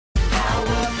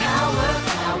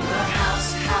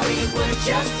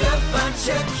just a bunch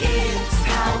of kids.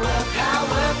 Power,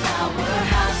 power,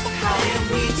 powerhouse. And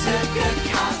we took a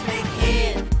cosmic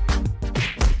hit.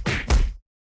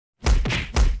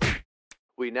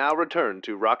 We now return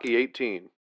to Rocky 18.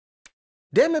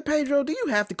 Damn it, Pedro, do you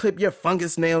have to clip your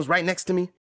fungus nails right next to me?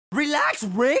 Relax,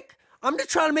 Rick. I'm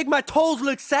just trying to make my toes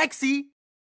look sexy.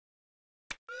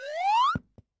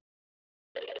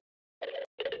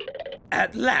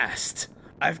 At last,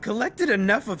 I've collected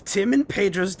enough of Tim and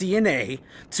Pedro's DNA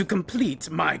to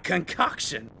complete my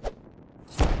concoction.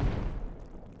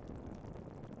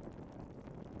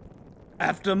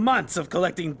 After months of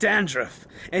collecting dandruff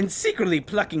and secretly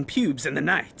plucking pubes in the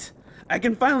night, I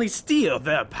can finally steal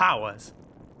their powers.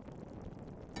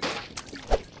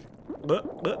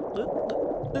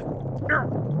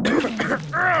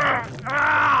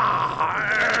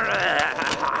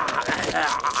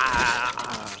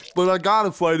 But I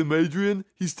gotta fight him, Adrian.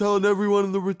 He's telling everyone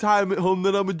in the retirement home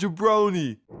that I'm a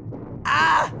jabroni.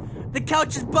 Ah! The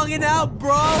couch is bugging out,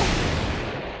 bro!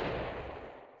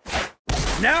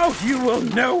 Now you will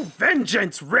know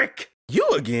vengeance, Rick! You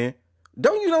again?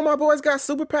 Don't you know my boys got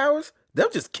superpowers? They'll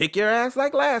just kick your ass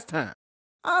like last time.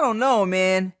 I don't know,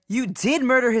 man. You did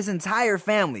murder his entire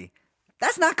family.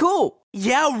 That's not cool.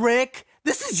 Yeah, Rick.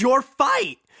 This is your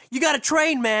fight. You gotta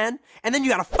train, man. And then you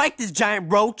gotta fight this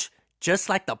giant roach. Just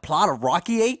like the plot of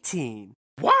Rocky 18.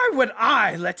 Why would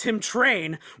I let him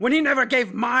train when he never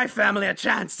gave my family a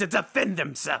chance to defend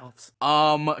themselves?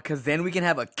 Cause then we can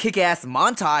have a kick-ass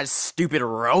montage, stupid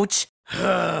roach.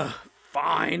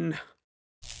 Fine.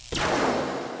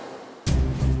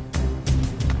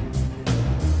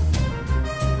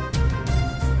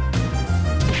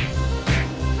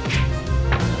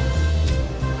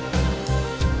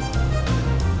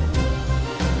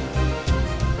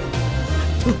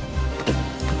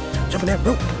 Jump in that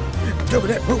rope. Jump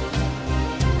in that rope.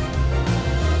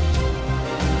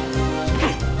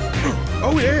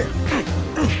 Oh, yeah.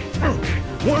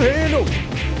 One hand up.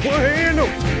 One hand up.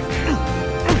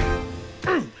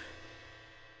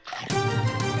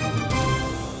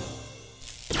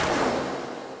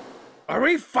 Are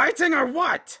we fighting or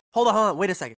what? Hold on, wait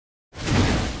a second.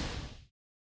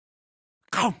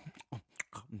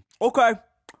 Okay,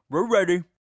 we're ready.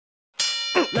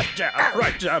 Left jab,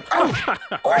 right jab.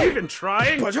 Are you even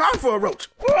trying? Punch hard for a roach.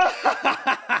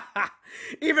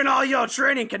 Even all your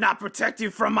training cannot protect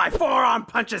you from my forearm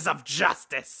punches of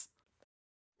justice.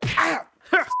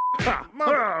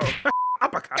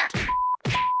 Uppercut.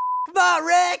 Come on,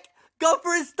 Rick! Go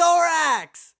for his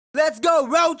thorax! Let's go,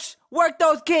 roach! Work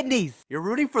those kidneys! You're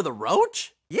rooting for the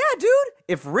roach? Yeah, dude!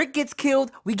 If Rick gets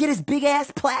killed, we get his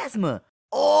big-ass plasma.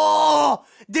 Oh!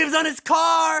 Dibs on his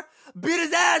car! Beat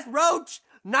his ass, roach!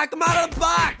 Knock him out of the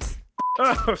box!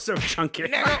 Oh, so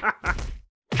chunky.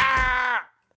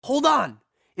 Hold on.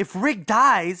 If Rick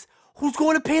dies, who's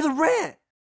going to pay the rent?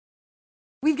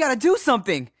 We've got to do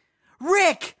something.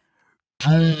 Rick! Do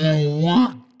the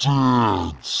Rick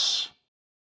dance.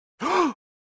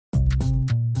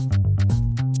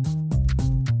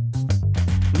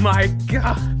 My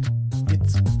God,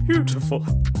 it's beautiful.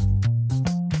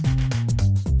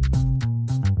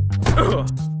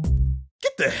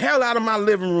 Get the hell out of my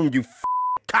living room, you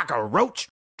cockroach.